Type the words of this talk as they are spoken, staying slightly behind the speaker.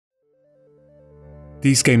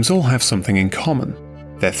These games all have something in common: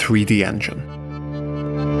 their 3D engine.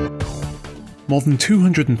 More than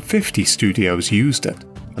 250 studios used it,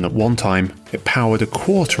 and at one time it powered a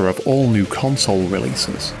quarter of all new console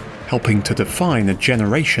releases, helping to define a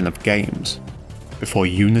generation of games. Before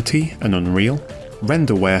Unity and Unreal,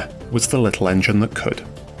 RenderWare was the little engine that could.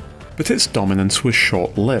 But its dominance was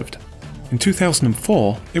short-lived. In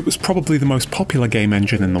 2004, it was probably the most popular game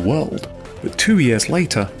engine in the world, but 2 years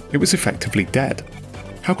later, it was effectively dead.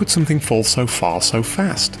 How could something fall so far so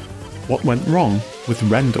fast? What went wrong with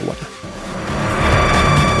RenderWare?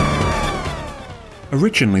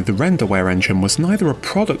 Originally, the RenderWare engine was neither a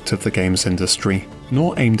product of the games industry,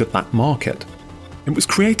 nor aimed at that market. It was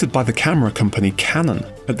created by the camera company Canon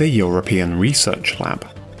at their European research lab.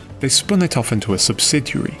 They spun it off into a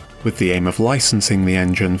subsidiary, with the aim of licensing the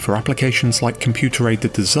engine for applications like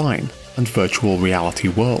computer-aided design and virtual reality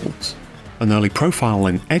worlds. An early profile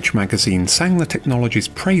in Edge magazine sang the technology's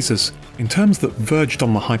praises in terms that verged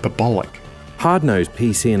on the hyperbolic. Hard-nosed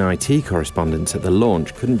PC and IT correspondents at the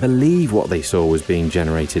launch couldn't believe what they saw was being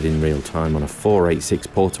generated in real time on a 486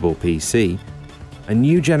 portable PC. A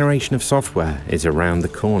new generation of software is around the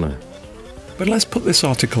corner. But let's put this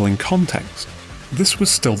article in context. This was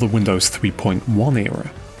still the Windows 3.1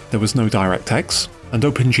 era. There was no DirectX, and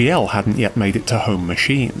OpenGL hadn't yet made it to home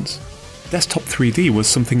machines. Desktop 3D was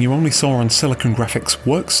something you only saw on Silicon Graphics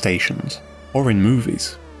workstations, or in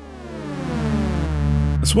movies.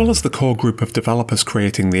 As well as the core group of developers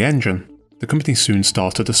creating the engine, the company soon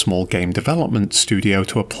started a small game development studio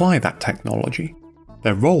to apply that technology.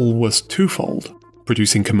 Their role was twofold: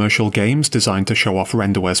 producing commercial games designed to show off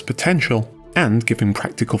RenderWare's potential, and giving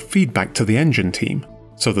practical feedback to the engine team,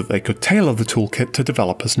 so that they could tailor the toolkit to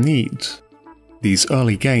developers' needs. These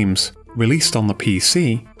early games, released on the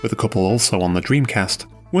PC, with a couple also on the Dreamcast,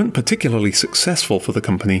 weren't particularly successful for the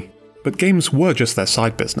company, but games were just their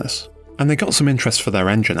side business, and they got some interest for their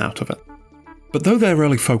engine out of it. But though their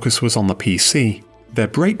early focus was on the PC, their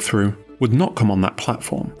breakthrough would not come on that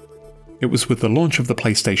platform. It was with the launch of the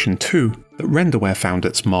PlayStation 2 that RenderWare found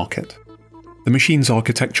its market. The machine's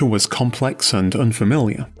architecture was complex and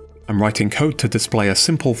unfamiliar, and writing code to display a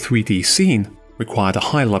simple 3D scene required a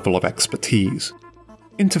high level of expertise.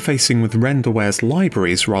 Interfacing with RenderWare's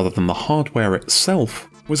libraries rather than the hardware itself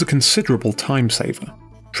was a considerable time saver.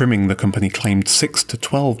 Trimming, the company claimed 6 to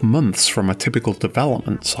 12 months from a typical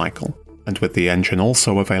development cycle, and with the engine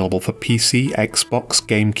also available for PC, Xbox,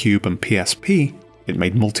 GameCube and PSP, it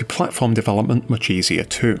made multi-platform development much easier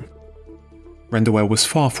too. RenderWare was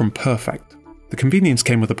far from perfect. The convenience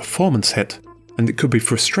came with a performance hit, and it could be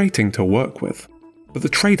frustrating to work with, but the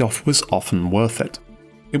trade-off was often worth it.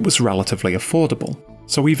 It was relatively affordable,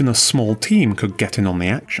 so even a small team could get in on the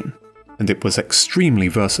action, and it was extremely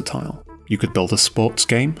versatile. You could build a sports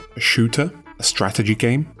game, a shooter, a strategy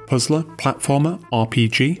game, puzzler, platformer,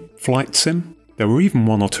 RPG, flight sim. There were even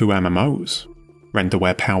 1 or 2 MMOs.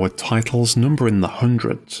 RenderWare-powered titles number in the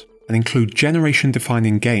hundreds, and include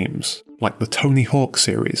generation-defining games like the Tony Hawk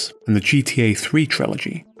series and the GTA 3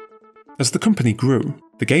 trilogy. As the company grew,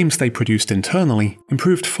 the games they produced internally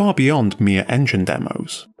improved far beyond mere engine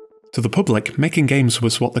demos. To the public, making games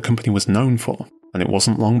was what the company was known for, and it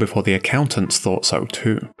wasn't long before the accountants thought so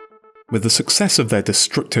too. With the success of their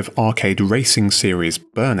destructive arcade racing series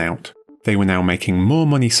Burnout, they were now making more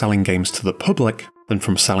money selling games to the public than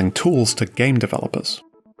from selling tools to game developers.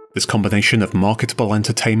 This combination of marketable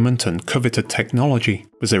entertainment and coveted technology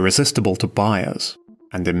was irresistible to buyers,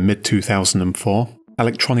 and in mid-2004,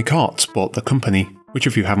 Electronic Arts bought the company, which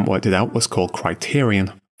if you haven't worked it out was called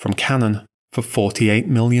Criterion, from Canon for $48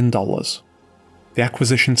 million. The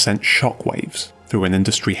acquisition sent shockwaves through an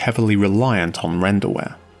industry heavily reliant on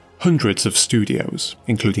RenderWare. Hundreds of studios,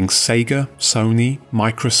 including Sega, Sony,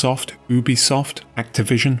 Microsoft, Ubisoft,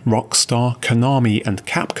 Activision, Rockstar, Konami and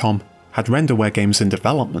Capcom, had RenderWare games in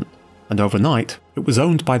development, and overnight it was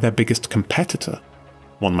owned by their biggest competitor.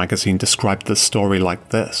 One magazine described the story like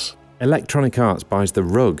this: Electronic Arts buys the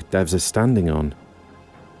rug devs are standing on.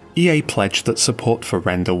 EA pledged that support for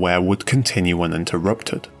RenderWare would continue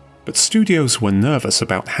uninterrupted, but studios were nervous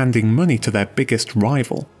about handing money to their biggest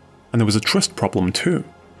rival, and there was a trust problem too.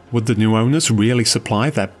 Would the new owners really supply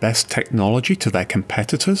their best technology to their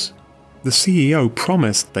competitors? The CEO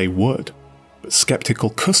promised they would, but skeptical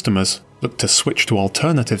customers looked to switch to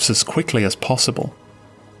alternatives as quickly as possible.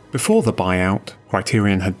 Before the buyout,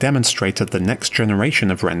 Criterion had demonstrated the next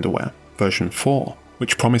generation of RenderWare, version 4,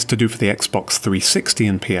 which promised to do for the Xbox 360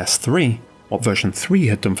 and PS3 what version 3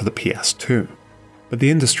 had done for the PS2. But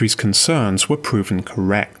the industry's concerns were proven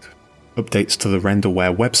correct. Updates to the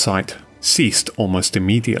RenderWare website ceased almost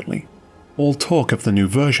immediately. All talk of the new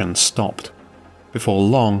version stopped. Before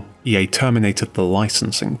long, EA terminated the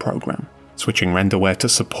licensing program, switching RenderWare to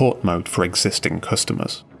support mode for existing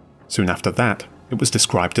customers. Soon after that, it was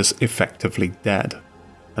described as effectively dead.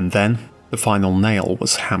 And then, the final nail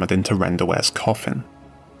was hammered into RenderWare's coffin.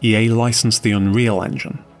 EA licensed the Unreal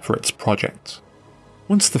Engine for its projects.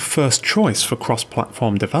 Once the first choice for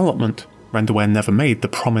cross-platform development, RenderWare never made the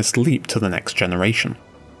promised leap to the next generation.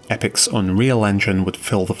 Epic's Unreal Engine would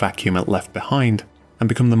fill the vacuum it left behind and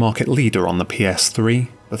become the market leader on the PS3,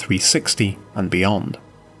 the 360, and beyond.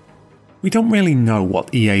 We don't really know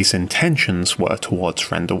what EA's intentions were towards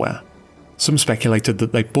RenderWare. Some speculated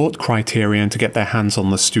that they bought Criterion to get their hands on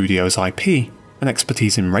the studio's IP and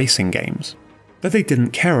expertise in racing games, that they didn't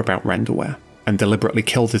care about RenderWare and deliberately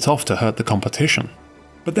killed it off to hurt the competition.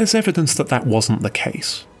 But there's evidence that that wasn't the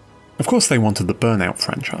case. Of course they wanted the Burnout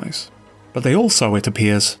franchise, but they also, it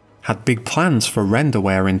appears, had big plans for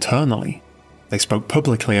RenderWare internally. They spoke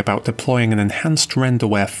publicly about deploying an enhanced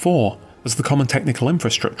RenderWare 4 as the common technical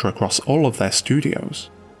infrastructure across all of their studios.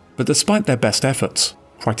 But despite their best efforts,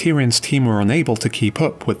 Criterion's team were unable to keep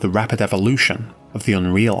up with the rapid evolution of the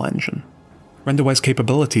Unreal Engine. RenderWare's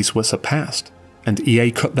capabilities were surpassed, and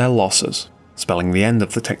EA cut their losses, spelling the end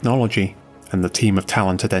of the technology and the team of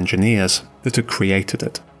talented engineers that had created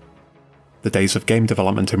it. The days of game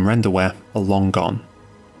development in RenderWare are long gone.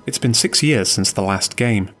 It's been 6 years since the last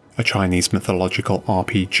game, a Chinese mythological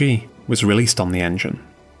RPG, was released on the engine,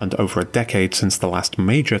 and over a decade since the last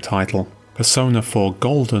major title, Persona 4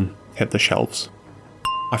 Golden, hit the shelves.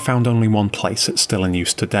 I found only one place it's still in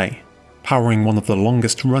use today, powering one of the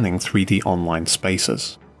longest running 3D online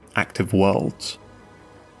spaces, Active Worlds.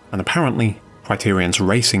 And apparently, Criterion's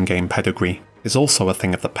racing game pedigree is also a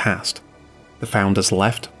thing of the past. The founders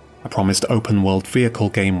left, a promised open-world vehicle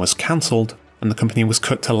game was cancelled, and the company was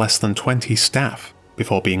cut to less than 20 staff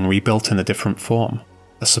before being rebuilt in a different form,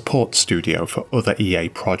 a support studio for other EA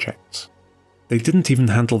projects. They didn't even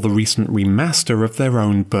handle the recent remaster of their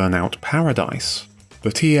own Burnout Paradise.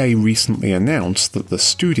 But EA recently announced that the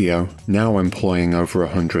studio, now employing over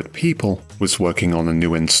 100 people, was working on a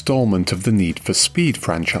new installment of the Need for Speed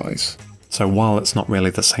franchise. So while it's not really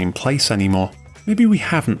the same place anymore, maybe we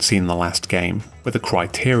haven't seen the last game with a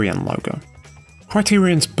Criterion logo.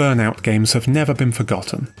 Criterion's Burnout games have never been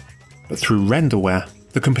forgotten, but through RenderWare,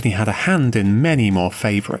 the company had a hand in many more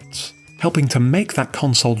favourites, helping to make that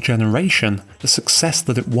console generation the success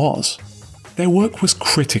that it was. Their work was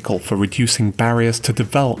critical for reducing barriers to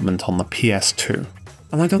development on the PS2,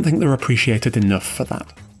 and I don't think they're appreciated enough for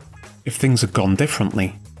that. If things had gone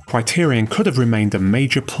differently, Criterion could have remained a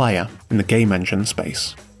major player in the game engine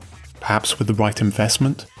space. Perhaps with the right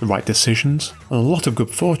investment, the right decisions, and a lot of good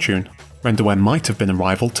fortune, RenderWare might have been a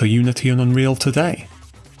rival to Unity and Unreal today.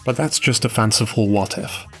 But that's just a fanciful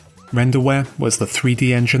what-if. RenderWare was the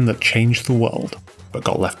 3D engine that changed the world, but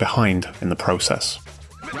got left behind in the process.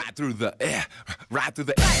 Right through the air, right through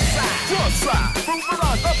the backside, front side, move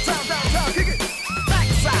around, uptown, downtown, kick it,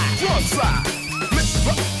 backside, front side,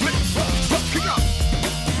 kick up, fly.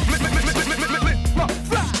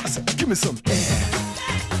 Give me some air.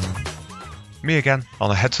 Me again,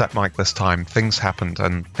 on a headset mic this time. Things happened,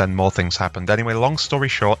 and then more things happened. Anyway, long story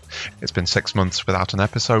short, it's been 6 months without an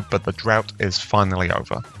episode, but the drought is finally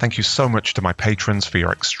over. Thank you so much to my patrons for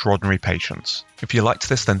your extraordinary patience. If you liked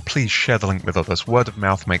this, then please share the link with others. Word of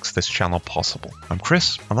mouth makes this channel possible. I'm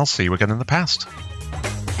Chris, and I'll see you again in the past.